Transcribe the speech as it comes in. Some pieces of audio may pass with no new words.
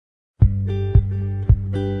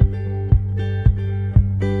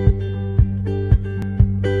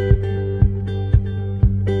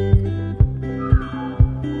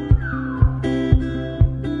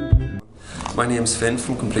name's Finn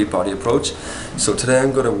from Complete Body Approach. So today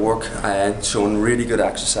I'm going to work showing really good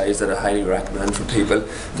exercise that I highly recommend for people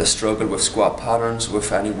that struggle with squat patterns,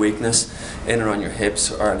 with any weakness in or on your hips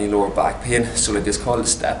or any lower back pain. So like it's called a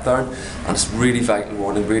step down, and it's really vital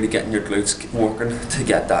one and really getting your glutes working to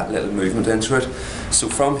get that little movement into it. So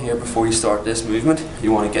from here, before you start this movement,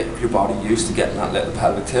 you want to get your body used to getting that little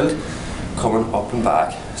pelvic tilt, coming up and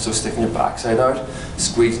back. So sticking your backside out,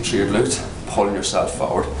 squeezing through your glutes, pulling yourself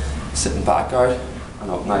forward, sitting back out and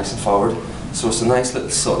up nice and forward. So it's a nice little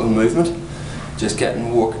subtle movement, just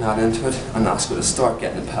working that into it, and that's going to start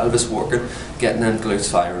getting the pelvis working, getting them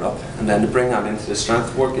glutes firing up. And then to bring that into the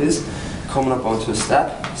strength work is coming up onto a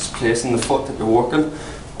step, just placing the foot that you're working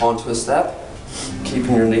onto a step,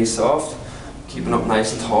 keeping your knees soft, keeping up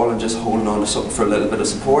nice and tall and just holding on to something for a little bit of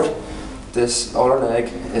support. This other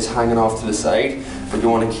leg is hanging off to the side, but you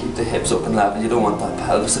want to keep the hips up and level. You don't want that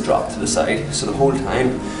pelvis to drop to the side. So the whole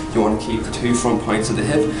time you want to keep the two front points of the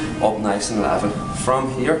hip up nice and level.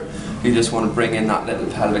 From here, you just want to bring in that little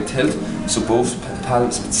pelvic tilt. So both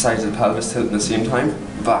sides of the pelvis tilt at the same time.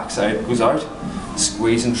 Back side goes out,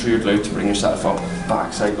 squeezing through your glute to bring yourself up.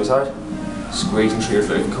 Back side goes out, squeezing through your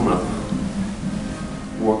glute, coming up.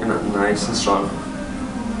 Working that nice and strong.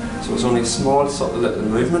 So it's only a small, subtle little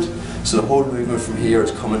movement. So the whole movement from here is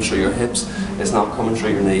coming through your hips. It's not coming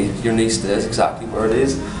through your knee. Your knee stays exactly where it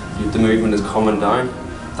is. The movement is coming down.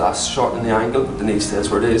 That's shortening the angle, but the knee stays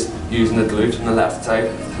where it is. Using the glute on the left side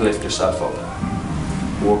to lift yourself up.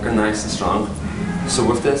 Working nice and strong. So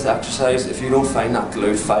with this exercise, if you don't find that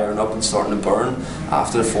glute firing up and starting to burn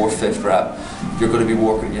after the 4th, 5th rep,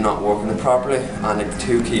 you're not working it properly. And the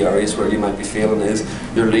two key areas where you might be feeling is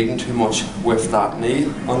you're leading too much with that knee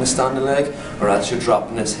on the standing leg, or else you're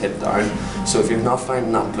dropping this hip down. So if you're not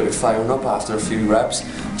finding that glute firing up after a few reps,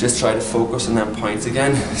 just try to focus on them points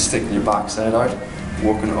again, sticking your backside out,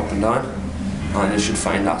 working it up and down, and you should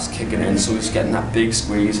find that's kicking in. So it's getting that big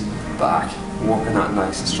squeeze back, working that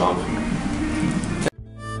nice and strong.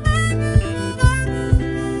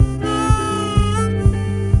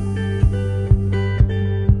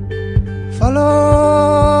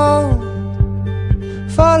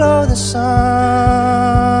 Follow the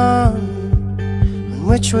sun, and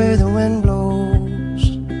which way the wind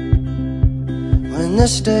blows when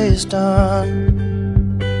this day is done.